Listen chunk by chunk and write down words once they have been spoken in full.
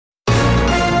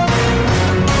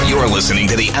listening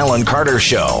to The Alan Carter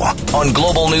Show on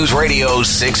Global News Radio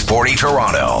 640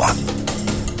 Toronto.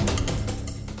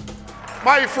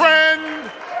 My friend,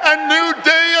 a new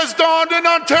day has dawned in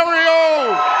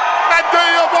Ontario. A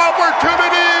day of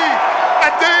opportunity,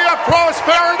 a day of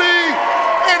prosperity,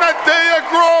 and a day of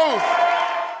growth.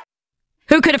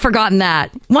 Who could have forgotten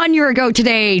that? 1 year ago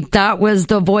today, that was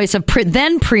the voice of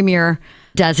then Premier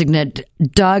designate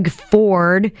Doug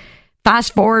Ford.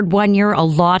 Fast forward 1 year, a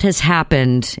lot has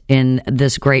happened in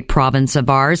this great province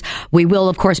of ours. We will,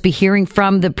 of course, be hearing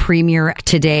from the Premier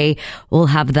today. We'll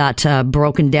have that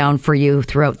broken down for you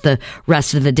throughout the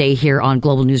rest of the day here on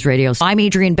Global News Radio. I'm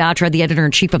Adrienne Batra, the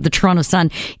editor-in-chief of the Toronto Sun,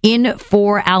 in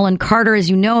for Alan Carter. As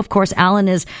you know, of course, Alan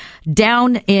is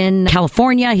down in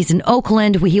California. He's in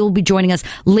Oakland. He will be joining us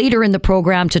later in the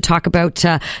program to talk about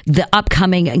the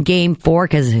upcoming Game 4,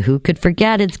 because who could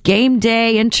forget, it's game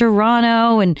day in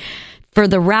Toronto. And for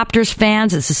the Raptors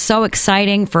fans, this is so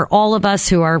exciting. For all of us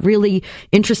who are really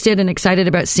interested and excited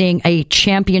about seeing a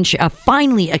championship,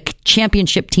 finally a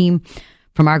championship team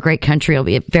from our great country. It'll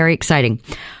be very exciting.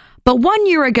 But 1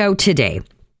 year ago today,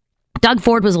 Doug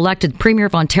Ford was elected Premier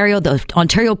of Ontario. The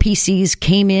Ontario PCs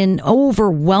came in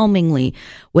overwhelmingly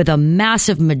with a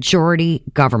massive majority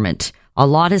government. A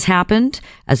lot has happened,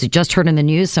 as you just heard in the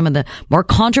news, some of the more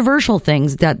controversial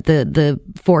things that the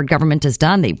Ford government has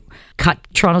done. They cut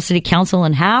Toronto City Council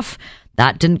in half.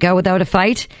 That didn't go without a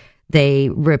fight. They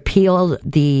repealed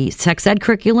the sex ed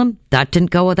curriculum. That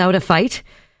didn't go without a fight.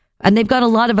 And they've got a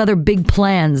lot of other big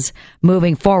plans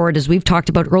moving forward, as we've talked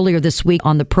about earlier this week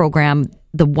on the program,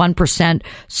 the 1%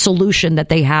 solution that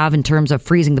they have in terms of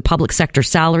freezing the public sector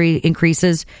salary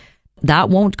increases. That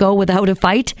won't go without a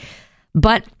fight.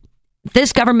 But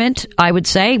this government, I would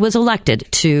say, was elected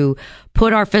to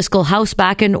put our fiscal house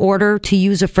back in order, to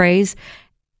use a phrase.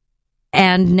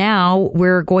 And now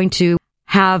we're going to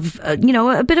have, a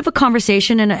bit of a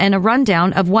conversation and a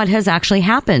rundown of what has actually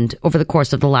happened over the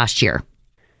course of the last year.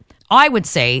 I would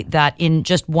say that in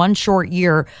just one short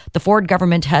year, the Ford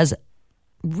government has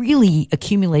really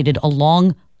accumulated a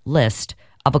long list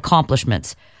of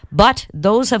accomplishments. But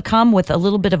those have come with a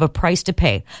little bit of a price to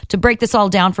pay. To break this all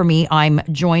down for me, I'm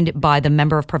joined by the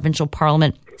Member of Provincial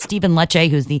Parliament, Stephen Lecce,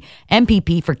 who's the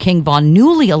MPP for King Vaughn,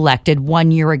 newly elected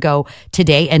 1 year ago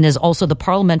today, and is also the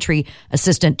parliamentary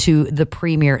assistant to the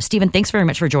Premier. Stephen, thanks very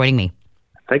much for joining me.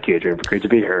 Thank you, Adrienne. Great to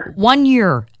be here. 1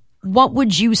 year. What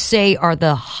would you say are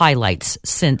the highlights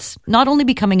since not only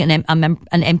becoming an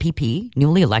MPP,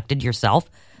 newly elected yourself,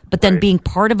 but then being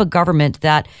part of a government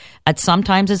that at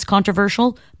sometimes is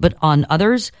controversial, but on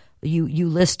others, you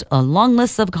list a long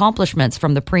list of accomplishments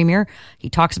from the Premier. He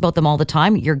talks about them all the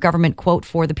time. Your government quote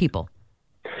for the people.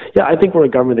 Yeah, I think we're a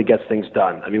government that gets things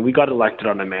done. I mean, we got elected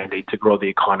on a mandate to grow the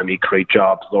economy, create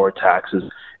jobs, lower taxes,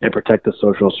 and protect the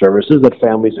social services that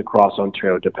families across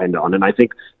Ontario depend on. And I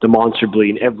think demonstrably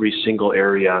in every single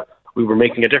area, we were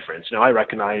making a difference. Now, I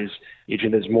recognize,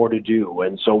 Adrienne, there's more to do.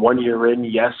 And so 1 year in,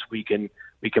 yes, we can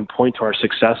point to our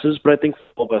successes, but I think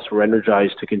all of us were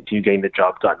energized to continue getting the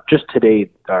job done. Just today,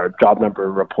 our job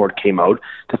number report came out.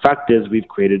 The fact is we've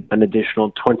created an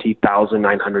additional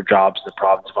 20,900 jobs in the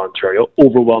province of Ontario,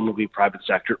 overwhelmingly private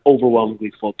sector,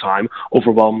 overwhelmingly full-time,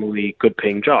 overwhelmingly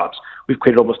good-paying jobs. We've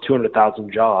created almost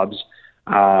 200,000 jobs,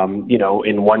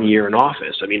 in 1 year in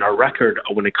office. I mean, our record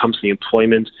when it comes to the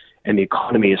employment and the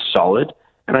economy is solid.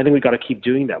 And I think we've got to keep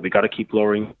doing that. We've got to keep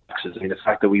lowering taxes. I mean, the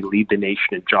fact that we lead the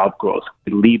nation in job growth,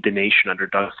 we lead the nation under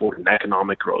Doug Ford in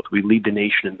economic growth, we lead the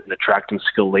nation in attracting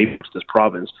skilled labor to this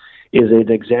province is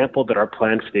an example that our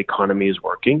plan for the economy is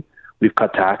working. We've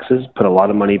cut taxes, put a lot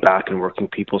of money back in working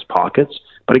people's pockets.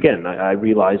 But again, I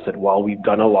realize that while we've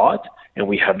done a lot and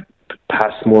we have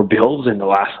passed more bills in the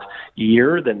last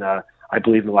year than I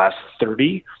believe in the last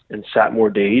 30 and sat more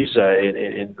days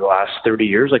in the last 30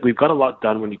 years. Like, we've got a lot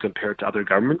done when you compare it to other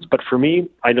governments. But for me,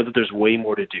 I know that there's way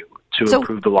more to do to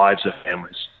improve the lives of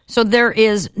families. So there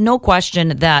is no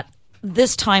question that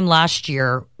this time last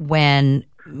year when,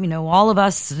 all of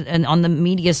us and on the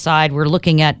media side, we're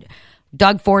looking at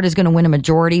Doug Ford is going to win a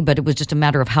majority, but it was just a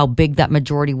matter of how big that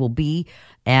majority will be.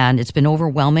 And it's been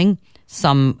overwhelming.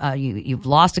 You've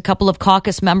lost a couple of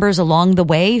caucus members along the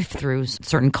way through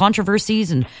certain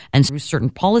controversies and through certain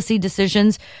policy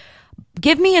decisions.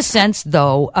 Give me a sense,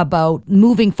 though, about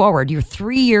moving forward. You're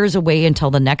 3 years away until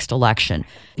the next election.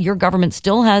 Your government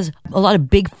still has a lot of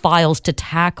big files to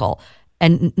tackle,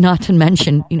 and not to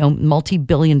mention,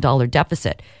 multi-billion-dollar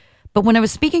deficit. But when I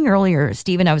was speaking earlier,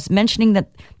 Stephen, I was mentioning that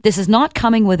this is not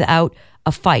coming without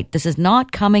a fight. This is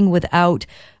not coming without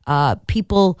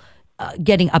people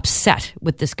getting upset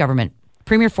with this government.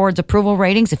 Premier Ford's approval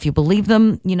ratings, if you believe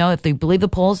them, if they believe the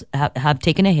polls, have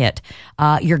taken a hit.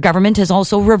 Your government has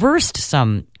also reversed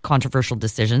some controversial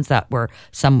decisions that were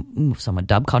somewhat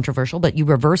dubbed controversial, but you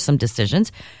reversed some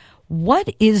decisions.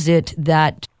 What is it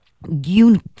that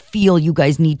you feel you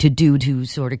guys need to do to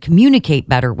sort of communicate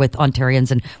better with Ontarians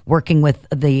and working with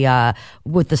the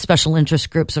special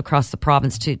interest groups across the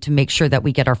province to make sure that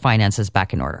we get our finances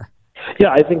back in order?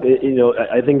 Yeah, I think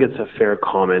it's a fair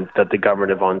comment that the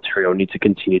government of Ontario needs to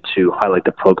continue to highlight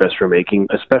the progress we're making,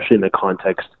 especially in the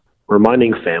context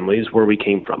reminding families where we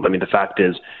came from. I mean, the fact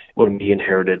is, when we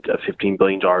inherited a $15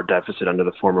 billion deficit under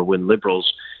the former Wynne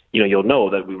Liberals, you'll know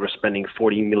that we were spending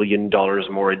 $40 million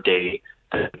more a day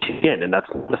in, and that's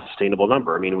not a sustainable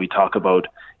number. I mean, we talk about,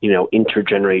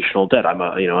 intergenerational debt.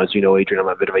 As you know, Adrienne, I'm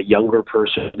a bit of a younger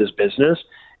person in this business,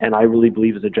 and I really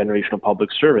believe as a generational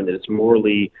public servant that it's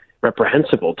morally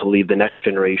reprehensible to leave the next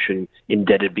generation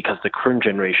indebted because the current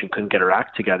generation couldn't get our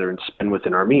act together and spend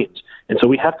within our means. And so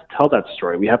we have to tell that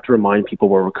story. We have to remind people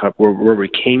where we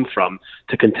came from,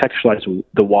 to contextualize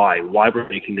the why we're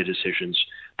making the decisions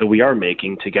that we are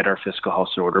making to get our fiscal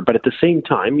house in order. But at the same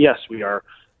time, yes, we are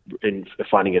in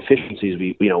finding efficiencies.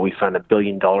 We found $1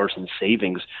 billion in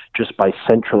savings just by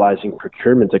centralizing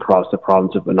procurement across the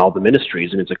province and all the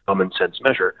ministries, and it's a common sense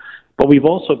measure. But we've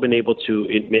also been able to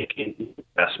make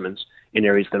investments in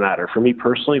areas that matter. For me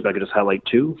personally, if I could just highlight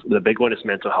two, the big one is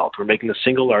mental health. We're making the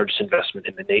single largest investment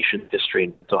in the nation's history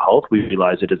in mental health. We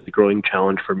realize it is a growing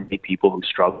challenge for many people who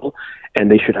struggle, and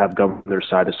they should have government on their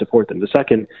side to support them. The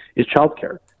second is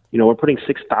childcare. We're putting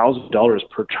 $6,000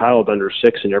 per child under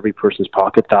 6 in every person's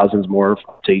pocket, thousands more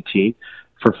up to 18,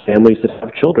 for families that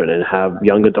have children and have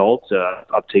young adults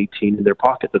up to 18 in their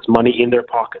pocket. That's money in their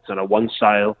pockets on a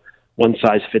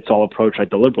one-size-fits-all approach like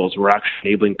the Liberals. We're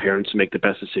actually enabling parents to make the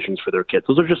best decisions for their kids.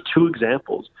 Those are just two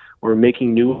examples. We're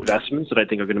making new investments that I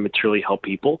think are going to materially help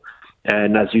people.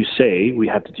 And as you say, we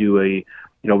have to do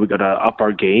we've got to up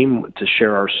our game to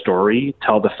share our story,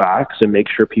 tell the facts, and make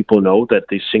sure people know that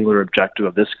the singular objective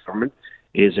of this government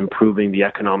is improving the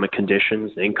economic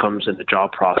conditions, the incomes, and the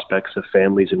job prospects of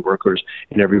families and workers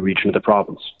in every region of the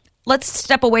province. Let's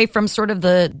step away from sort of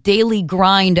the daily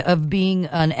grind of being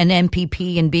an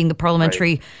MPP and being the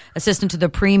parliamentary assistant to the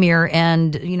premier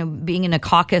and, being in a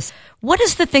caucus. What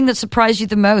is the thing that surprised you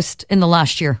the most in the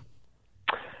last year?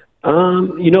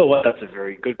 You know what? That's a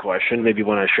very good question. Maybe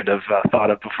one I should have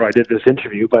thought of before I did this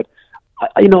interview. But,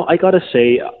 I got to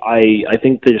say, I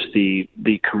think there's the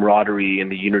camaraderie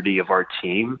and the unity of our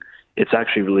team. It's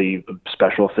actually really a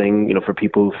special thing, for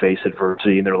people who face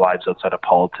adversity in their lives outside of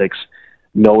politics,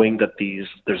 knowing that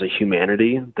there's a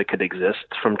humanity that could exist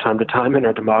from time to time in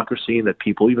our democracy, and that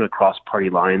people, even across party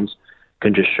lines,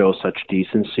 can just show such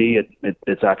decency.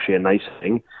 It's actually a nice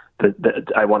thing.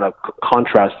 I want to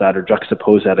contrast that or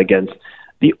juxtapose that against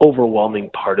the overwhelming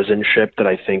partisanship that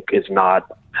I think is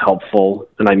not helpful.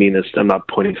 And I mean this, I'm not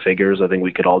pointing fingers. I think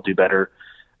we could all do better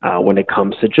when it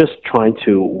comes to just trying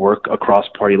to work across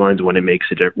party lines when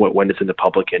when it's in the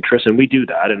public interest. And we do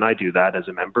that, and I do that as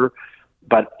a member.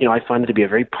 But, I find it to be a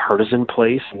very partisan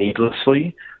place,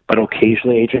 needlessly. But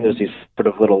occasionally, Adrienne, there's these sort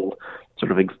of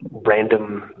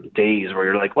random days where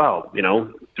you're like, wow,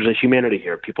 there's a humanity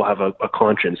here. People have a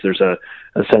conscience. There's a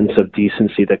sense of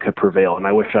decency that could prevail. And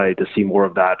I wish I had to see more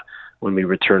of that when we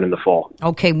return in the fall.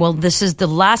 Okay, well, this is the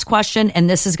last question, and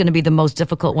this is going to be the most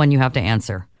difficult one you have to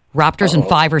answer. Raptors in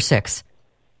 5 or 6?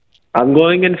 I'm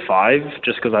going in 5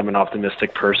 just because I'm an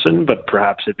optimistic person, but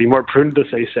perhaps it'd be more prudent to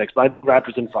say 6. But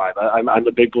Raptors in 5. I'm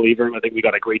a big believer. I think we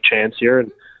got a great chance here.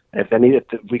 And if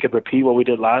we could repeat what we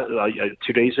did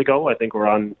 2 days ago, I think we're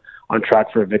on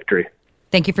track for a victory.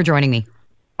 Thank you for joining me.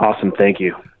 Awesome. Thank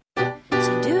you.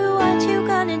 So do what you're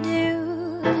gonna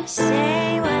do.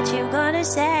 Say what you're gonna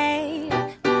say.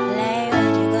 Play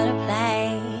what you're gonna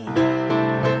play.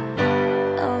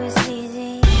 Oh, it's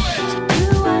easy. So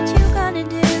do what you're gonna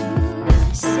do.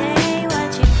 Say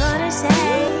what you're gonna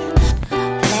say.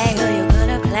 Play who you're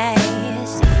gonna play.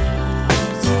 It's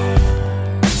easy.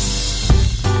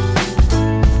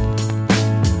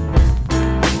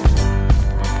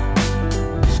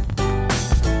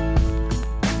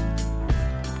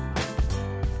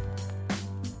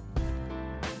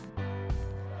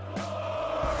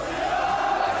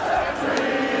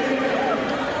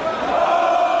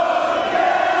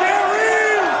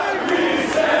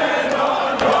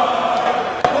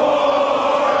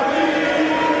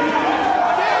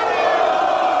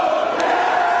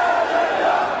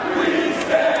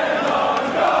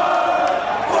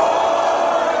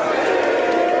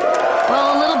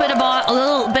 A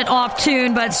little bit off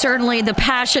tune, but certainly the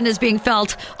passion is being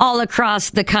felt all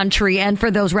across the country. And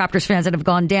for those Raptors fans that have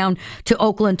gone down to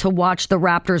Oakland to watch the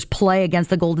Raptors play against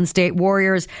the Golden State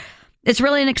Warriors, it's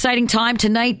really an exciting time.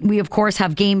 Tonight, we, of course,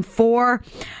 have Game 4.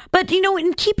 But,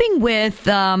 in keeping with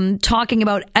talking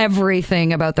about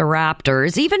everything about the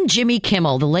Raptors, even Jimmy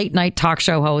Kimmel, the late-night talk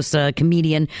show host,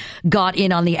 comedian, got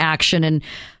in on the action and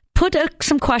put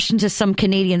some questions to some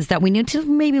Canadians that we need to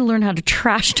maybe learn how to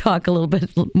trash talk a little bit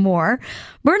more.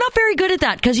 We're not very good at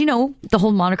that because, the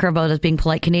whole moniker about us being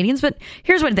polite Canadians. But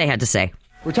here's what they had to say.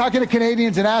 We're talking to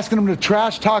Canadians and asking them to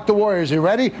trash talk the Warriors. Are you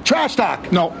ready? Trash talk.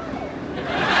 No.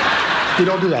 You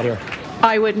don't do that here.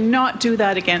 I would not do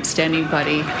that against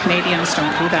anybody. Canadians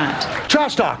don't do that.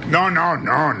 Trash talk. No.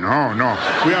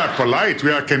 We are polite.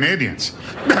 We are Canadians.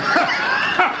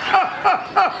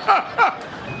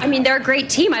 I mean, they're a great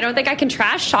team. I don't think I can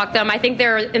trash talk them. I think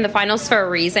they're in the finals for a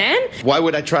reason. Why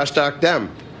would I trash talk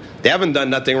them? They haven't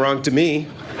done nothing wrong to me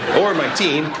or my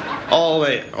team. All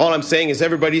I'm saying is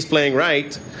everybody's playing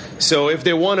right. So if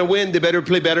they want to win, they better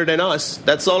play better than us.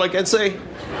 That's all I can say.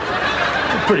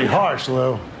 You're pretty harsh,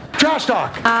 Lou. Trash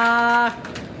talk.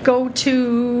 Go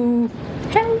to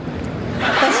hell.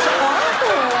 That's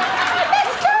awful.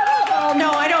 That's terrible.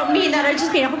 No, I don't mean that. I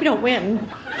just mean I hope you don't win.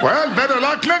 Well, better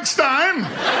luck next time.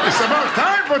 It's about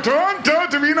time for Toronto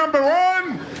to be number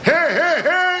one.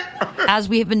 Hey. As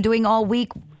we have been doing all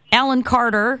week, Alan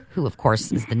Carter, who, of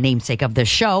course, is the namesake of this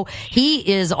show,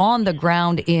 he is on the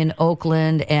ground in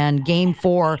Oakland, and Game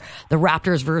 4, the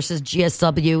Raptors versus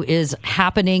GSW, is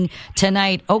happening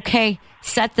tonight. Okay,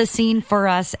 set the scene for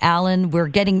us, Alan. We're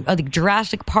getting, the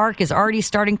Jurassic Park is already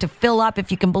starting to fill up,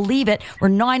 if you can believe it. We're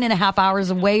 9.5 hours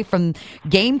away from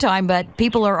game time, but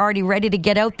people are already ready to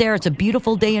get out there. It's a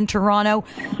beautiful day in Toronto.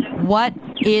 What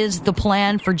is the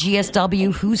plan for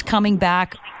GSW? Who's coming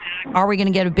back? Are we going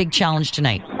to get a big challenge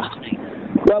tonight?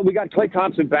 Well, we got Klay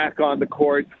Thompson back on the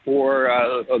court for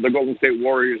the Golden State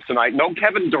Warriors tonight. No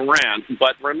Kevin Durant,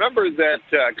 but remember that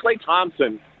Klay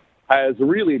Thompson has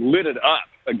really lit it up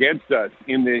against us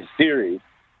in this series.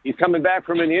 He's coming back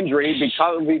from an injury because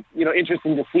it'll be,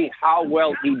 interesting to see how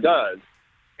well he does.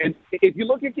 And if you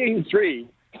look at Game 3,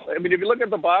 if you look at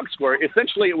the box score,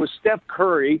 essentially it was Steph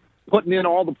Curry putting in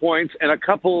all the points and a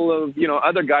couple of,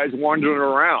 other guys wandering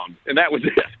around, and that was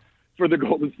it for the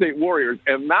Golden State Warriors.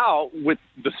 And now with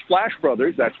the Splash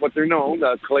Brothers, that's what they're known,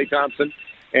 Klay Thompson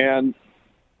and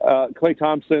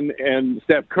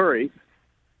Steph Curry.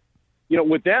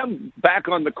 With them back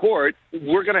on the court,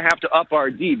 we're going to have to up our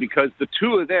D because the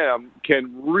two of them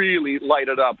can really light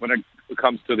it up when it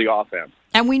comes to the offense.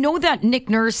 And we know that Nick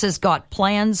Nurse has got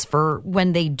plans for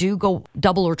when they do go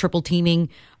double or triple teaming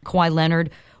Kawhi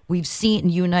Leonard. We've seen,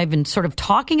 you and I have been sort of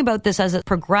talking about this as it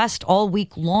progressed all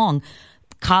week long.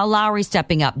 Kyle Lowry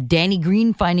stepping up, Danny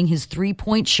Green finding his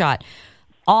three-point shot.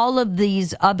 All of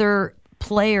these other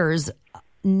players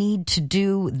need to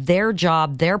do their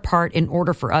job, their part, in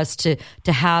order for us to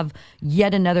have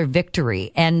yet another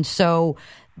victory. And so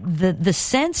the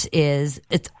sense is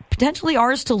it's potentially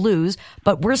ours to lose,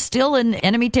 but we're still in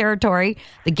enemy territory.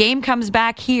 The game comes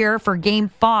back here for Game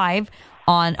 5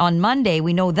 on Monday.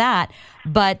 We know that.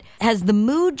 But has the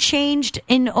mood changed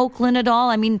in Oakland at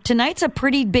all? I mean, tonight's a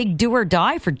pretty big do or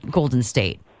die for Golden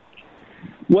State.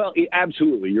 Well,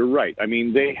 absolutely. You're right. I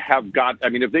mean, they have got,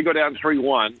 if they go down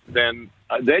 3-1, then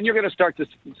you're going to start to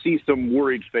see some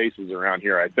worried faces around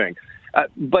here, I think.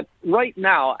 But right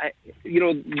now,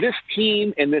 this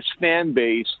team and this fan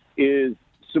base is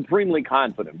supremely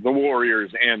confident, the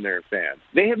Warriors and their fans.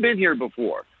 They have been here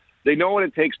before. They know what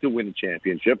it takes to win a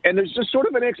championship, and there's just sort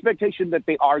of an expectation that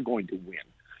they are going to win.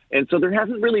 And so there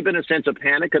hasn't really been a sense of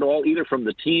panic at all, either from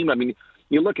the team. I mean,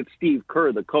 you look at Steve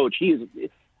Kerr, the coach,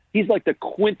 he's like the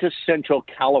quintessential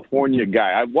California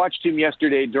guy. I watched him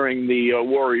yesterday during the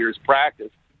Warriors practice,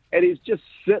 and he's just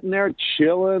sitting there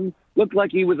chilling, looked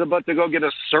like he was about to go get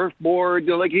a surfboard.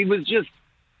 Like he was just,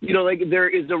 there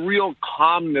is a real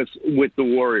calmness with the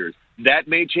Warriors. That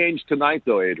may change tonight,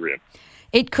 though, Adrienne.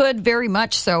 It could very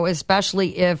much so,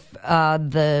 especially if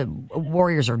the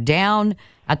Warriors are down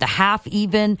at the half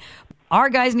even. Our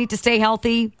guys need to stay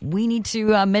healthy. We need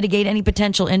to mitigate any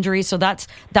potential injuries. So that's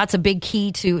a big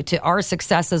key to our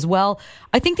success as well.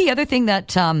 I think the other thing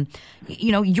that,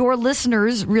 your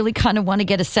listeners really kind of want to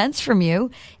get a sense from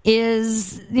you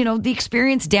is, the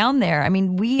experience down there. I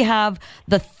mean, we have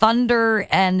the thunder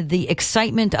and the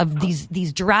excitement of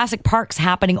these Jurassic Parks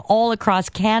happening all across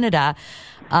Canada.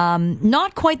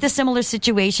 Not quite the similar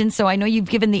situation. So I know you've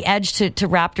given the edge to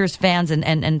Raptors fans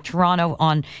and Toronto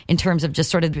in terms of just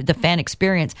sort of the fan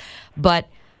experience. But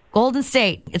Golden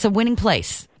State, it's a winning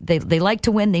place. They like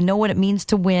to win. They know what it means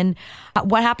to win.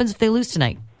 What happens if they lose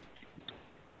tonight?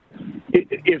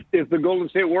 If the Golden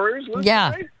State Warriors lose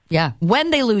tonight? Yeah.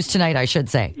 When they lose tonight, I should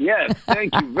say. Yes,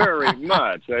 thank you very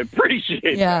much. I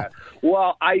appreciate that.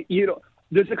 Well,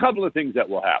 there's a couple of things that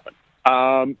will happen.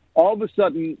 All of a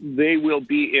sudden, they will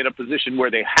be in a position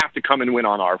where they have to come and win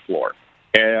on our floor.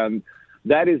 And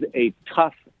that is a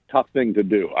tough thing to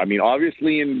do. I mean,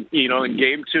 obviously, in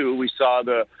Game 2, we saw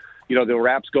the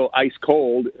Raps go ice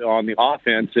cold on the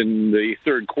offense in the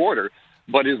third quarter.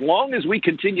 But as long as we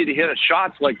continue to hit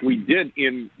shots like we did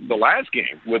in the last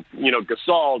game with,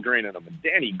 Gasol draining them and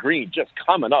Danny Green just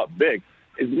coming up big,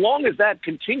 as long as that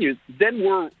continues, then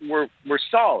we're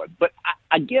solid. But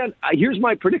again, here's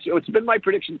my prediction. It's been my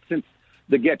prediction since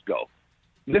the get-go.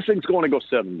 This thing's going to go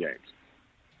 7 games.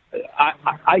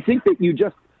 I think that you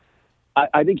just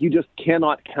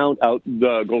cannot count out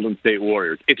the Golden State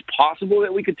Warriors. It's possible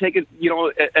that we could take it,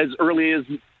 as early as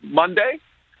Monday,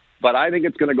 but I think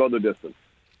it's going to go the distance.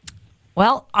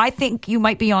 Well, I think you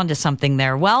might be onto something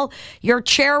there. Well, your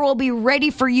chair will be ready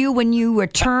for you when you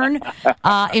return.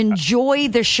 Enjoy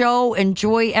the show.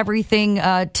 Enjoy everything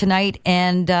tonight.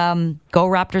 And go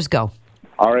Raptors, go.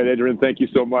 All right, Adrienne, thank you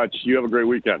so much. You have a great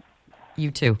weekend.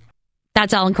 You too.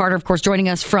 That's Alan Carter, of course, joining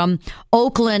us from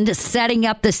Oakland, setting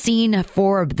up the scene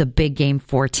for the big game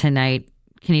for tonight.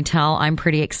 Can you tell I'm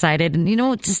pretty excited? And,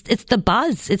 it's the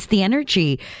buzz. It's the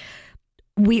energy.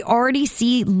 We already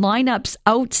see lineups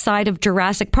outside of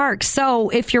Jurassic Park. So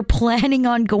if you're planning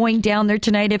on going down there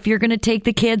tonight, if you're going to take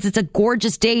the kids, it's a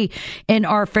gorgeous day in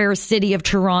our fair city of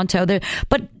Toronto.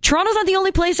 But Toronto's not the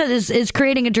only place that is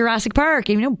creating a Jurassic Park.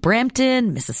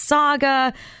 Brampton,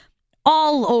 Mississauga,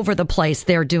 all over the place.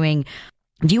 They're doing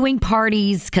viewing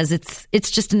parties because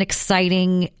it's just an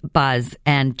exciting buzz.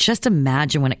 And just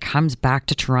imagine when it comes back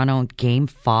to Toronto in Game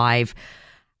 5,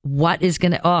 what is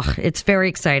going to, it's very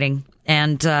exciting.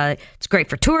 And it's great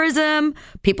for tourism.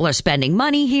 People are spending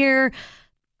money here,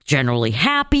 generally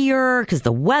happier because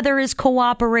the weather is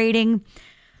cooperating.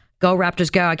 Go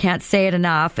Raptors, go. I can't say it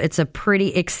enough. It's a pretty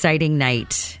exciting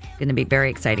night. Going to be a very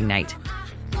exciting night.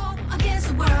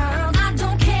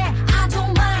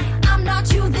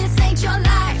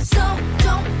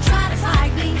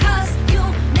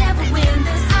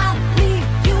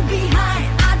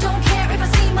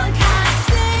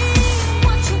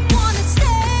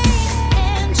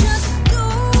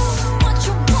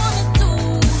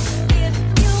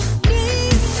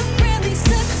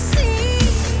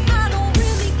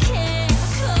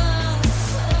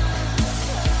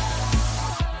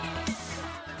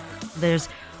 There's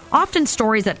often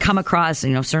stories that come across,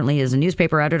 certainly as a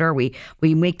newspaper editor, we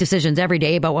make decisions every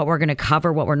day about what we're going to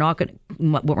cover, what we're not going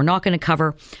to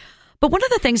cover. But one of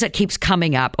the things that keeps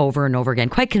coming up over and over again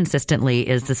quite consistently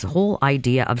is this whole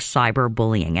idea of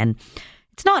cyberbullying. And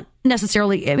it's not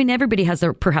necessarily, everybody has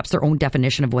perhaps their own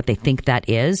definition of what they think that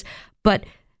is, but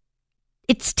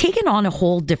it's taken on a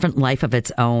whole different life of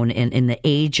its own in the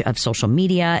age of social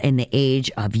media, in the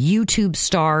age of YouTube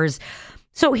stars.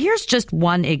 So here's just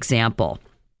one example.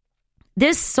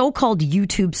 This so-called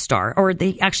YouTube star,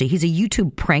 he's a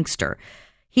YouTube prankster.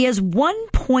 He has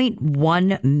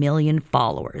 1.1 million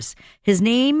followers. His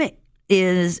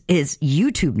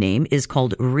YouTube name is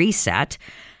called Reset.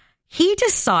 He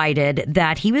decided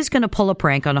that he was going to pull a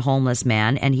prank on a homeless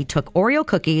man, and he took Oreo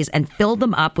cookies and filled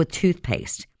them up with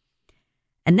toothpaste.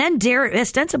 And then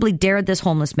ostensibly dared this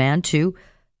homeless man to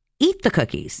eat the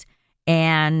cookies.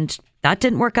 And that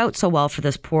didn't work out so well for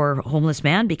this poor homeless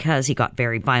man because he got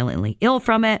very violently ill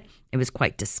from it. It was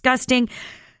quite disgusting.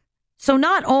 So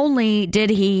not only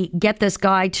did he get this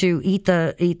guy to eat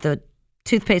the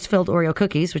toothpaste-filled Oreo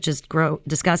cookies, which is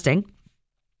disgusting,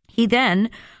 he then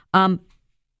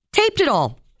taped it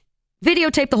all,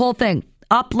 videotaped the whole thing,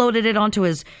 uploaded it onto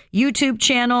his YouTube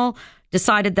channel,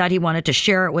 decided that he wanted to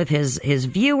share it with his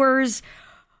viewers.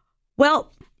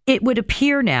 Well, it would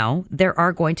appear now there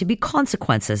are going to be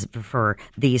consequences for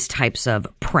these types of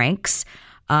pranks.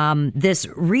 This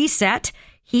Reset,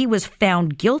 he was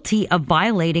found guilty of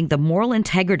violating the moral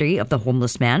integrity of the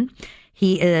homeless man.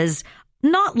 He is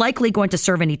not likely going to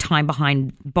serve any time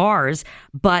behind bars,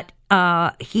 but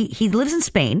he lives in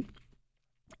Spain.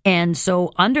 And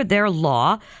so under their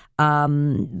law,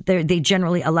 they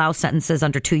generally allow sentences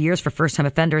under 2 years for first-time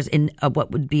offenders in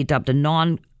what would be dubbed a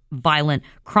non-violent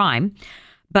crime.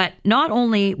 But not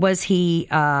only was he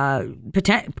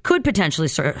could potentially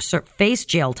face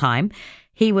jail time,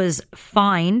 he was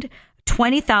fined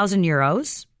 20,000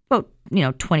 euros, about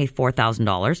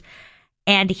 $24,000,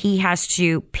 and he has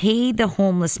to pay the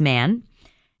homeless man.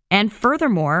 And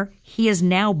furthermore, he is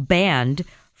now banned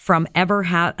from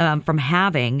from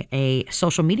having a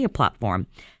social media platform.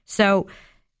 So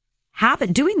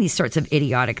doing these sorts of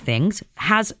idiotic things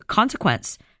has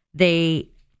consequence. He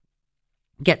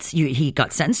got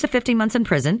sentenced to 15 months in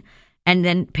prison and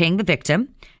then paying the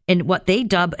victim in what they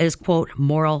dub as, quote,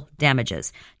 moral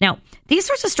damages. Now, these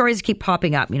sorts of stories keep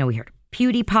popping up. We heard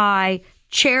PewDiePie,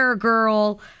 Chair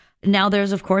Girl. Now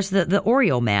there's, of course, the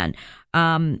Oreo man.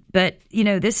 But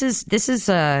this is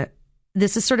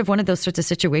sort of one of those sorts of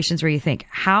situations where you think,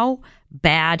 how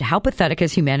pathetic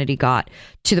has humanity got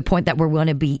to the point that we're going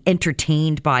to be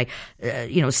entertained by,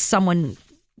 someone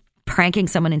pranking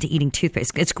someone into eating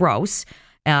toothpaste. It's gross.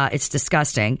 It's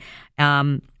disgusting.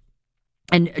 And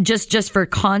just for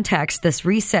context, this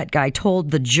Reset guy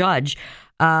told the judge,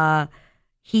 I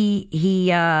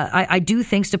do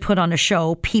things to put on a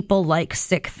show. People like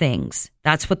sick things.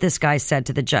 That's what this guy said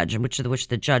to the judge, in which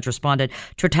the judge responded,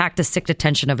 to attract the sick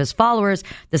attention of his followers.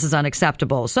 This is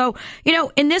unacceptable. So,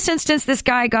 in this instance, this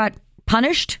guy got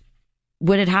punished.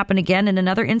 Would it happen again in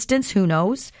another instance? Who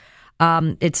knows?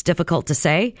 It's difficult to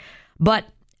say. But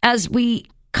as we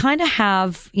kind of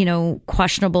have,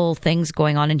 questionable things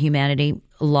going on in humanity,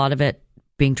 a lot of it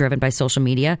being driven by social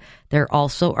media, there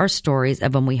also are stories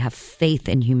of when we have faith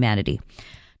in humanity.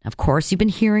 Of course, you've been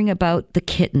hearing about the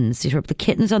kittens. You heard the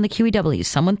kittens on the QEW.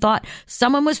 Someone thought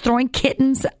someone was throwing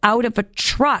kittens out of a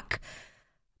truck.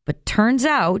 But turns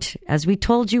out, as we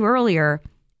told you earlier,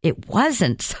 it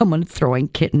wasn't someone throwing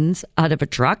kittens out of a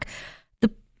truck.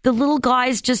 The little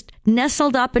guys just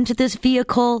nestled up into this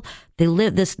vehicle. They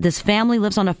live. This family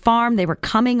lives on a farm. They were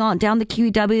coming on down the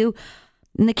QEW,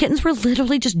 and the kittens were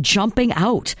literally just jumping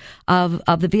out of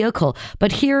the vehicle.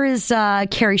 But here is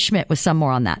Carrie Schmidt with some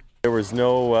more on that. There was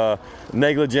no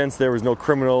negligence. There was no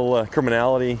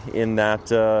criminality in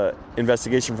that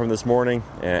investigation from this morning.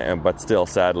 But still,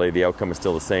 sadly, the outcome is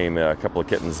still the same. A couple of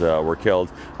kittens were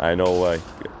killed. I know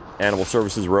Animal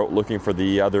Services were out looking for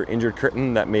the other injured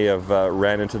kitten that may have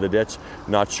ran into the ditch.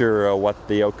 Not sure what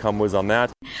the outcome was on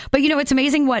that. But, it's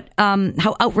amazing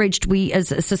how outraged we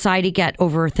as a society get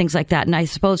over things like that. And I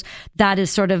suppose that is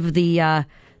sort of the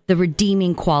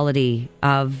redeeming quality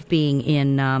of being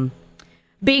in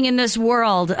this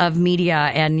world of media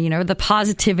and, the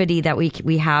positivity that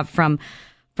we have from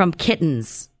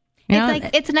kittens.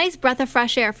 It's a nice breath of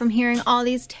fresh air from hearing all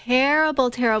these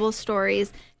terrible, terrible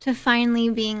stories to finally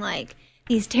being like,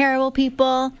 these terrible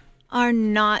people are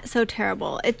not so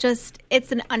terrible.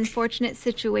 It's an unfortunate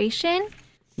situation.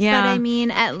 Yeah.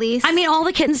 But at least... all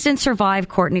the kittens didn't survive,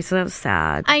 Courtney, so that was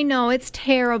sad. I know, it's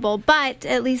terrible, but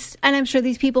at least, and I'm sure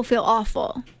these people feel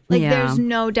awful. There's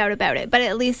no doubt about it. But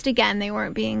at least, again, they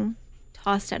weren't being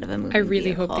tossed out of a moving I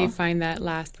really vehicle. hope they find that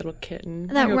last little kitten.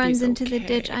 That runs into the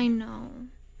ditch, I know.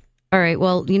 All right,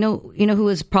 well, you know who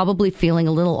is probably feeling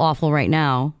a little awful right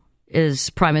now is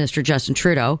Prime Minister Justin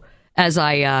Trudeau, as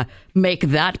I make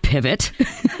that pivot.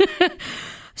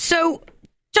 So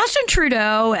Justin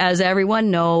Trudeau, as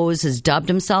everyone knows, has dubbed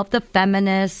himself the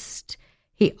feminist.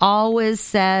 He always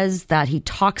says that he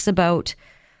talks about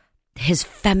his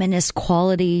feminist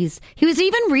qualities. He was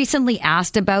even recently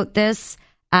asked about this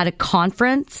at a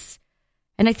conference,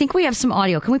 and I think we have some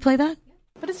audio. Can we play that?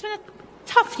 But it's been a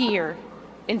tough year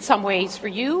in some ways for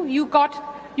you. You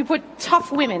put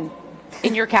tough women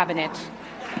in your cabinet.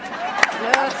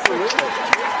 Absolutely.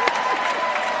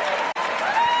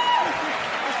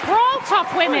 We're all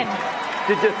tough women.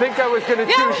 Did you think I was going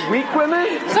to choose weak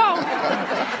women?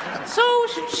 So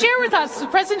share with us, the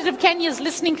President of Kenya is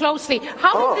listening closely.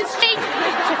 How did this change?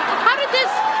 How did this?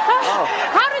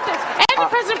 And the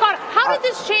President of God, how did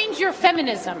this change your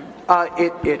feminism?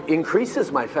 It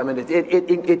increases my feminism.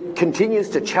 It continues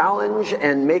to challenge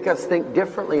and make us think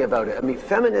differently about it.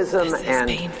 Feminism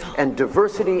and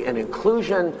diversity and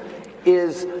inclusion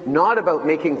is not about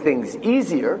making things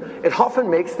easier. It often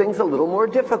makes things a little more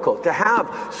difficult. To have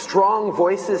strong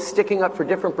voices sticking up for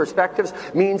different perspectives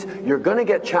means you're going to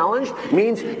get challenged,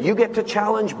 means you get to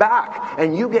challenge back,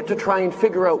 and you get to try and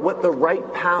figure out what the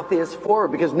right path is forward,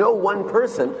 because no one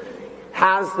person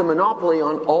has the monopoly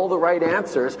on all the right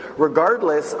answers,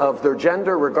 regardless of their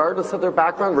gender, regardless of their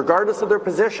background, regardless of their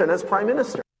position as Prime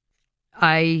Minister.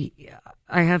 I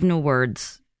have no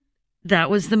words.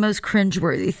 That was the most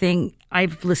cringeworthy thing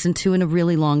I've listened to in a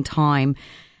really long time.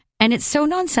 And it's so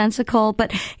nonsensical.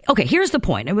 But, okay, here's the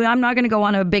point. I'm not going to go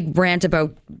on a big rant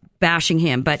about bashing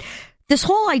him. But this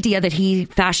whole idea that he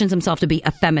fashions himself to be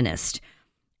a feminist.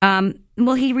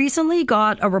 Well, he recently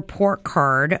got a report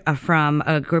card from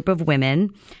a group of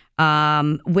women.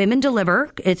 Women Deliver.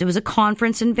 It was a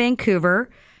conference in Vancouver,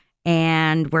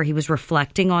 and where he was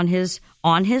reflecting on his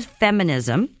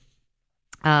feminism.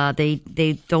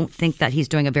 They don't think that he's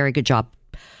doing a very good job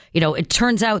it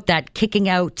turns out that kicking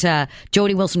out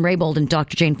Jody Wilson-Raybould and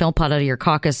Dr. Jane Philpott out of your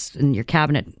caucus and your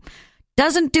cabinet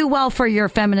doesn't do well for your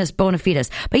feminist bona fides.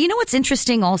 But you know what's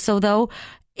interesting also, though?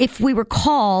 If we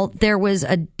recall, there was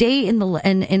a day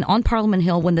on Parliament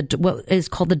Hill when what is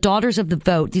called the Daughters of the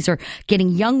Vote. These are getting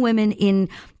young women in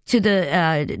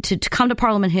to come to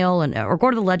Parliament Hill or go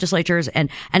to the legislatures and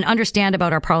understand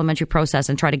about our parliamentary process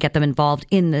and try to get them involved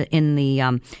in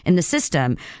the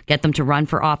system, get them to run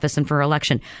for office and for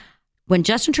election. When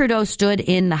Justin Trudeau stood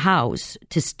in the House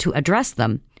to address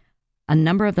them, a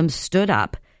number of them stood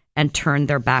up and turned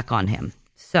their back on him.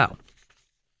 So,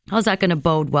 how's that going to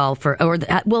bode well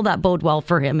will that bode well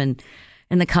for him in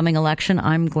the coming election?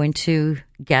 I'm going to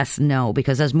guess no,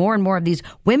 because as more and more of these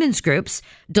women's groups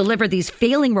deliver these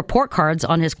failing report cards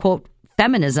on his, quote,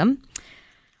 feminism,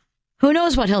 who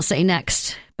knows what he'll say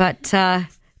next. But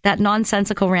that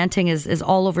nonsensical ranting is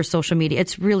all over social media.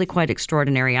 It's really quite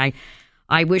extraordinary.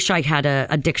 I wish I had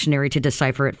a dictionary to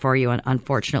decipher it for you, and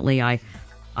unfortunately, I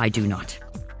do not.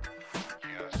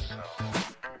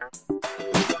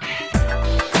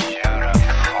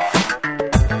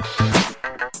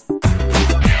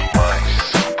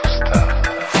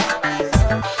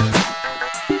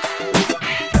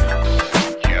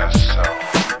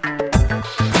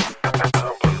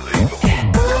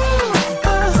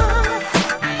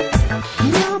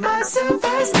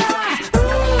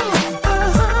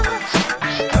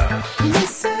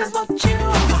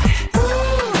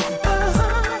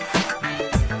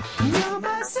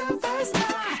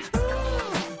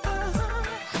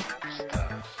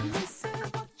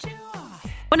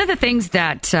 One of the things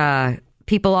that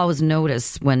people always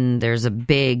notice when there's a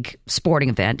big sporting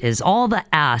event is all the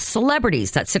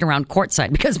celebrities that sit around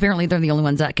courtside, because apparently they're the only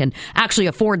ones that can actually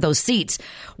afford those seats.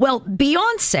 Well,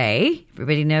 Beyonce,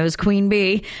 everybody knows Queen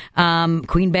Bee,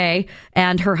 Queen Bey,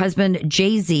 and her husband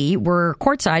Jay-Z were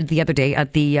courtside the other day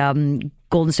at the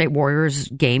Golden State Warriors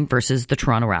game versus the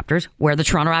Toronto Raptors, where the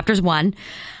Toronto Raptors won.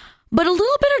 But a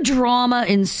little bit of drama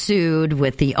ensued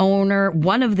with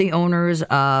one of the owners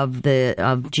of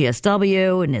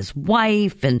GSW and his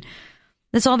wife, and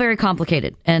it's all very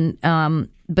complicated. And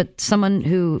but someone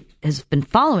who has been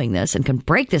following this and can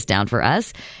break this down for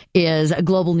us is a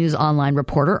Global News Online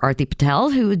reporter, Arti Patel,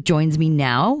 who joins me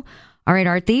now. All right,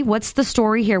 Arti, what's the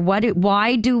story here?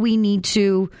 Why do we need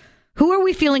to? Who are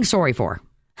we feeling sorry for?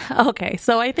 Okay,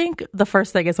 so I think the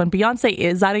first thing is when Beyonce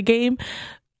is at a game,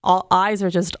 all eyes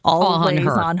are just always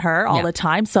on her all the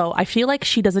time. So I feel like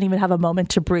she doesn't even have a moment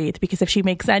to breathe, because if she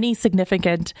makes any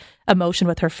significant emotion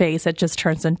with her face, it just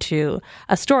turns into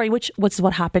a story, which was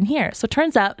what happened here. So it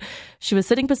turns out she was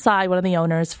sitting beside one of the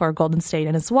owners for Golden State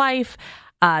and his wife.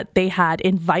 They had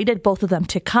invited both of them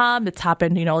to come. It's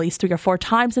happened, at least 3 or 4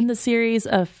 times in the series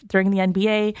during the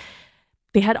NBA.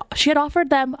 She had offered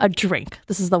them a drink.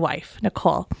 This is the wife,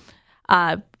 Nicole.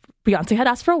 Beyonce had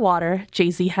asked for water.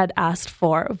 Jay-Z had asked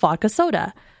for vodka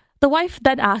soda. The wife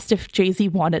then asked if Jay-Z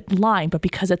wanted lime, but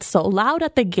because it's so loud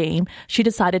at the game, she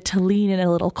decided to lean in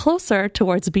a little closer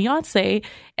towards Beyonce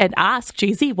and ask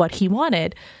Jay-Z what he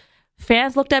wanted.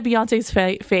 Fans looked at Beyonce's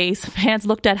face, fans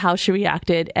looked at how she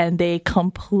reacted, and they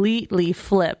completely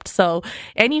flipped. So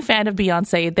any fan of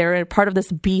Beyonce, they're part of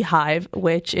this beehive,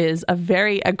 which is a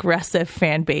very aggressive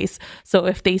fan base. So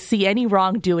if they see any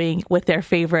wrongdoing with their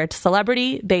favorite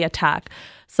celebrity, they attack.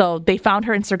 So they found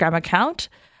her Instagram account.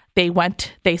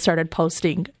 They started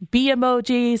posting bee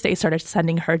emojis. They started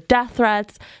sending her death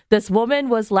threats. This woman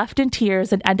was left in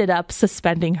tears and ended up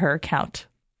suspending her account.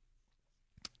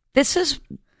 This is...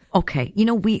 Okay,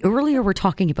 we earlier were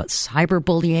talking about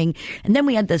cyberbullying, and then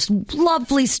we had this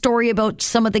lovely story about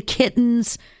some of the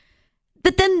kittens.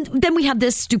 But then we have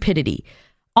this stupidity.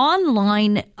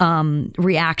 Online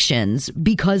reactions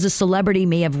because a celebrity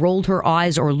may have rolled her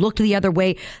eyes or looked the other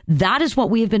way. That is what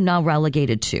we have been now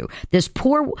relegated to. This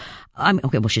poor,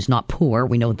 she's not poor,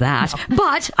 we know that. No.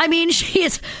 But, she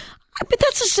is... But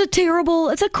that's just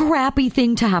it's a crappy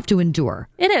thing to have to endure.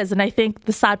 It is. And I think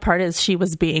the sad part is she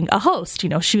was being a host.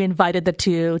 She invited the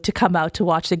two to come out to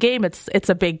watch the game. It's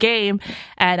a big game.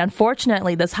 And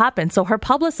unfortunately, this happened. So her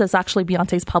publicist,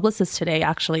 Beyonce's publicist today,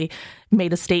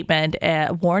 made a statement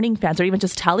warning fans, or even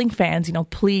just telling fans,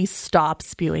 please stop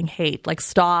spewing hate.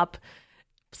 Stop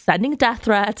sending death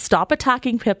threats, stop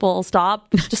attacking people,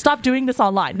 just stop doing this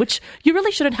online, which you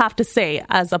really shouldn't have to say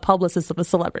as a publicist of a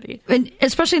celebrity. And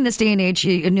especially in this day and age,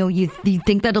 you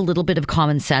think that a little bit of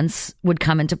common sense would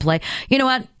come into play. You know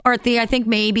what, Arti, I think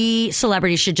maybe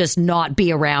celebrities should just not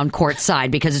be around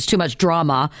courtside because it's too much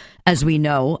drama, as we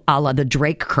know, a la the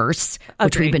Drake curse,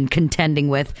 which we've been contending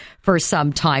with for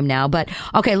some time now. But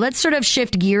okay, let's sort of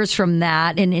shift gears from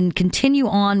that and continue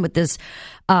on with this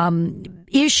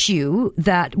issue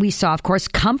that we saw, of course,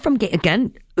 come from,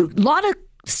 again, a lot of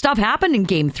stuff happened in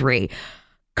Game 3.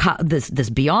 This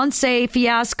Beyonce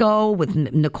fiasco with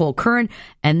Nicole Curran.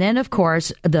 And then, of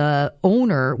course, the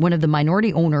owner, one of the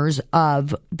minority owners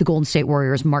of the Golden State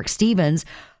Warriors, Mark Stevens,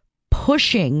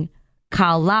 pushing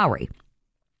Kyle Lowry.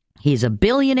 He's a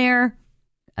billionaire,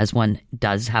 as one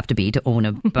does have to be to own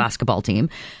a basketball team.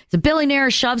 He's a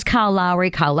billionaire, shoves Kyle Lowry.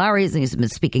 Kyle Lowry has been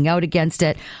speaking out against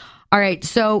it. All right,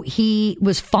 so he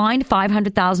was fined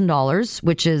 $500,000,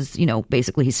 which is,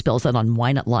 basically he spills that on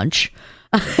wine at lunch.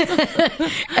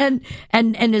 and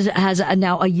has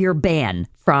now a year ban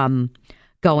from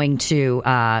going to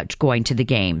the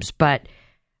games. But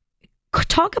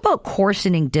talk about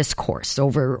coarsening discourse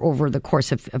over the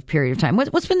course of a period of time.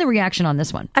 What's been the reaction on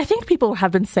this one? I think people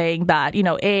have been saying that,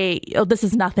 this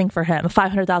is nothing for him.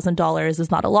 $500,000 is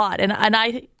not a lot. And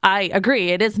I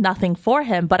agree, it is nothing for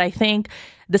him. But I think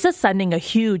this is sending a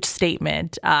huge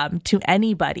statement to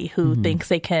anybody who thinks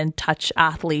they can touch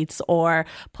athletes or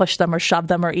push them or shove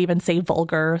them or even say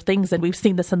vulgar things. And we've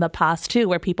seen this in the past, too,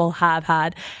 where people have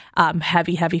had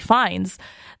heavy fines.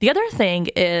 The other thing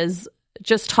is,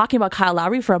 just talking about Kyle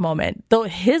Lowry for a moment, though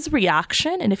his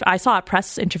reaction, and if I saw a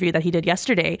press interview that he did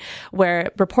yesterday where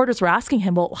reporters were asking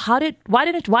him, well,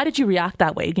 why did you react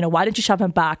that way? Why didn't you shove him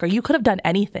back? Or you could have done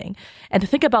anything. And to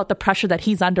think about the pressure that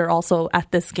he's under also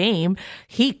at this game,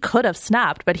 he could have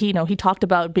snapped, but he talked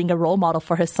about being a role model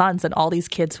for his sons and all these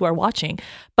kids who are watching.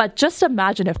 But just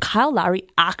imagine if Kyle Lowry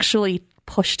actually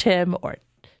pushed him or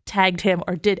tagged him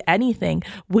or did anything,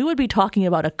 we would be talking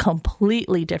about a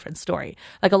completely different story.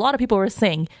 Like a lot of people were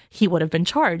saying he would have been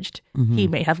charged. He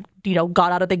may have,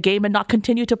 got out of the game and not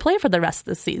continued to play for the rest of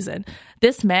the season.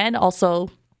 This man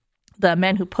also, the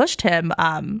man who pushed him,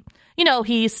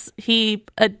 he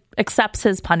accepts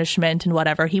his punishment and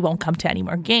whatever. He won't come to any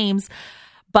more games.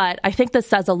 But I think this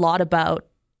says a lot about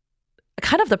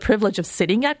kind of the privilege of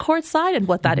sitting at courtside and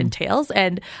what that entails.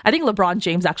 And I think LeBron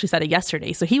James actually said it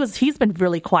yesterday. So he's been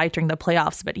really quiet during the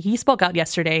playoffs, but he spoke out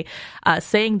yesterday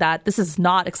saying that this is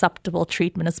not acceptable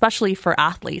treatment, especially for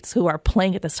athletes who are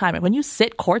playing at this time. And when you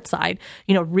sit courtside,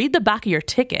 read the back of your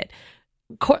ticket.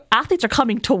 Athletes are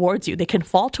coming towards you. They can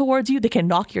fall towards you. They can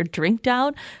knock your drink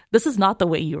down. This is not the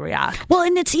way you react. Well,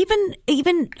 and it's even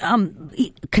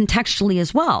contextually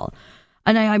as well.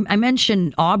 And I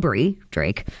mentioned Aubrey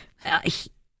Drake.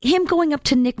 Him going up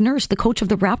to Nick Nurse, the coach of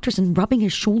the Raptors, and rubbing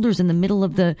his shoulders in the middle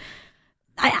of the.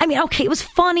 I mean, okay, it was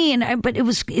funny, but it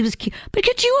was cute. But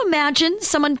could you imagine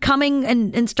someone coming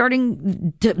and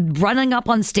starting running up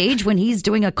on stage when he's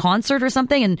doing a concert or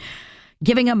something and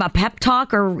giving him a pep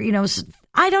talk, or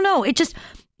I don't know. It just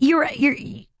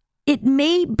it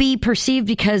may be perceived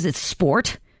because it's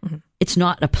sport. It's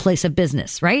not a place of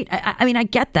business, right? I mean, I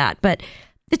get that, but.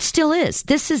 It still is.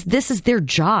 This is their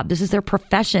job. This is their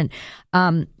profession.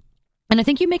 And I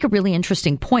think you make a really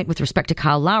interesting point with respect to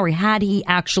Kyle Lowry. Had he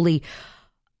actually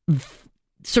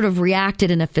sort of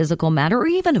reacted in a physical manner or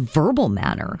even a verbal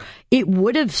manner, it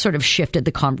would have sort of shifted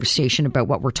the conversation about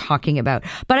what we're talking about.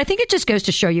 But I think it just goes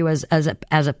to show you as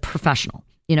a professional.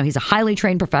 He's a highly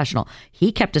trained professional.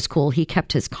 He kept his cool. He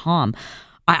kept his calm.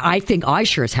 I think I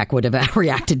sure as heck would have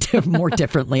reacted to more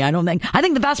differently. I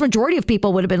think the vast majority of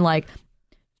people would have been like,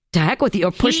 to heck with you,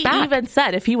 or push back. He even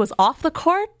said if he was off the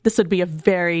court, this would be a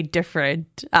very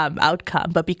different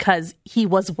outcome. But because he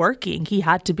was working, he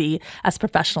had to be as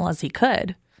professional as he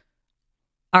could.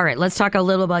 All right, let's talk a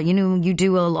little about, you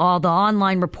do all the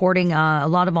online reporting, a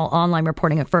lot of online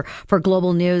reporting for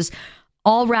Global News.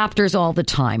 All Raptors all the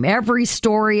time. Every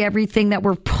story, everything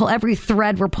every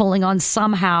thread we're pulling on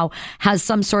somehow has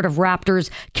some sort of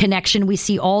Raptors connection. We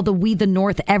see all the We the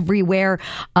North everywhere.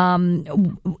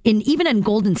 Even in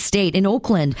Golden State, in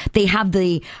Oakland, they have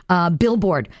the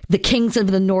billboard, the Kings of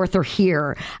the North are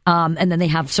here. And then they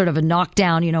have sort of a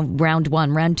knockdown, round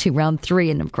 1, round 2, round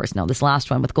 3. And of course, now this last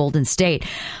one with Golden State.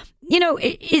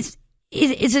 Is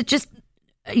it just...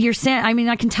 You're saying, I mean,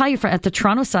 I can tell you at the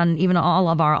Toronto Sun, even all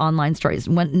of our online stories,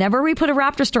 whenever we put a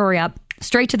Raptor story up,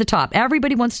 straight to the top.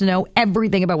 Everybody wants to know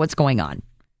everything about what's going on.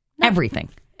 Everything.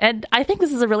 And I think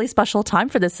this is a really special time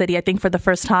for the city. I think for the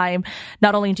first time,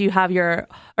 not only do you have your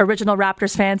original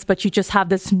Raptors fans, but you just have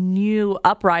this new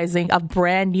uprising of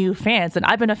brand new fans. And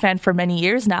I've been a fan for many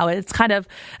years now. It's a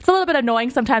little bit annoying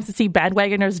sometimes to see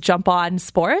bandwagoners jump on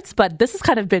sports, but this has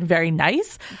kind of been very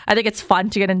nice. I think it's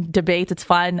fun to get in debates. It's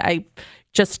fun.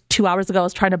 Just 2 hours ago, I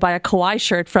was trying to buy a Kawhi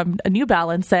shirt from a New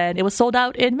Balance, and it was sold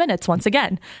out in minutes once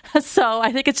again. So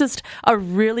I think it's just a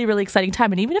really, really exciting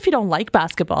time. And even if you don't like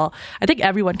basketball, I think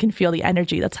everyone can feel the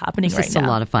energy that's happening right now. It's just a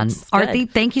lot of fun. Arti,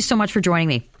 thank you so much for joining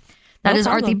me. That is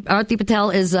Arti Patel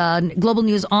is a Global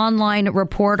News online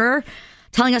reporter,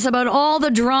 telling us about all the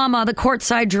drama, the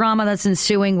courtside drama that's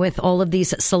ensuing with all of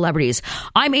these celebrities.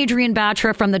 I'm Adrienne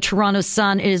Batra from the Toronto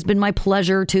Sun. It has been my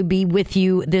pleasure to be with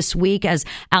you this week as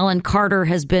Alan Carter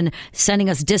has been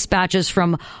sending us dispatches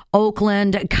from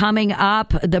Oakland. Coming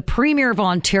up, the Premier of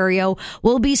Ontario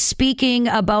will be speaking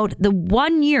about the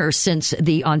 1 year since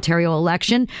the Ontario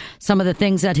election, some of the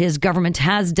things that his government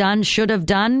has done, should have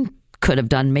done, could have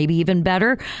done maybe even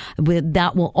better.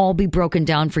 That will all be broken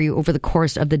down for you over the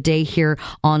course of the day here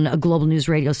on Global News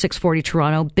Radio 640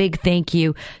 Toronto. Big thank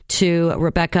you to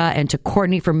Rebecca and to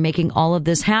Courtney for making all of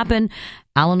this happen.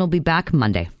 Alan will be back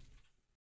Monday.